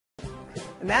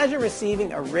Imagine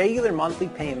receiving a regular monthly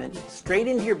payment straight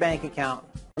into your bank account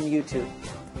from YouTube.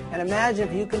 And imagine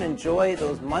if you can enjoy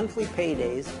those monthly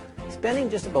paydays spending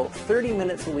just about 30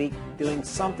 minutes a week doing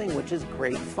something which is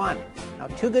great fun. Now,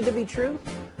 too good to be true?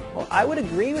 Well, I would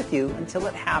agree with you until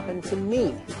it happened to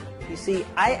me. You see,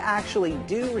 I actually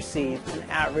do receive an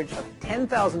average of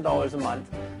 $10,000 a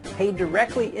month paid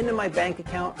directly into my bank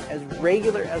account as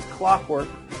regular as clockwork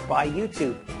by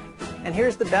YouTube. And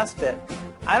here's the best bit.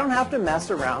 I don't have to mess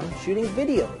around shooting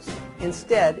videos.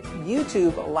 Instead,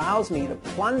 YouTube allows me to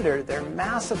plunder their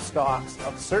massive stocks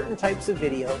of certain types of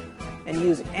video and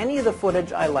use any of the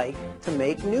footage I like to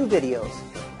make new videos.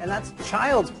 And that's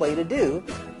child's play to do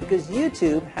because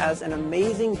YouTube has an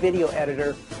amazing video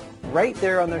editor right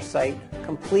there on their site,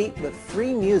 complete with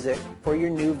free music for your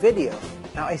new video.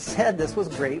 Now, I said this was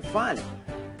great fun.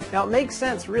 Now, it makes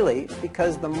sense really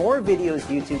because the more videos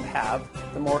YouTube have,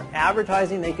 the more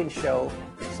advertising they can show,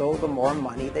 so the more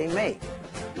money they make.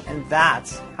 And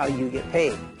that's how you get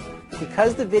paid.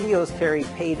 Because the videos carry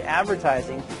paid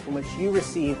advertising from which you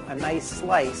receive a nice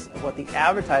slice of what the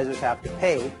advertisers have to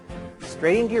pay,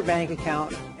 straight into your bank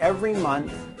account every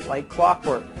month like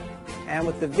clockwork. And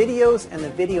with the videos and the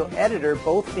video editor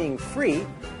both being free,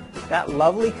 that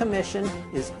lovely commission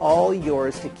is all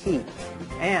yours to keep.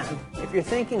 And if you're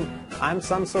thinking I'm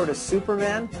some sort of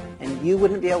Superman and you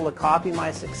wouldn't be able to copy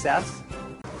my success,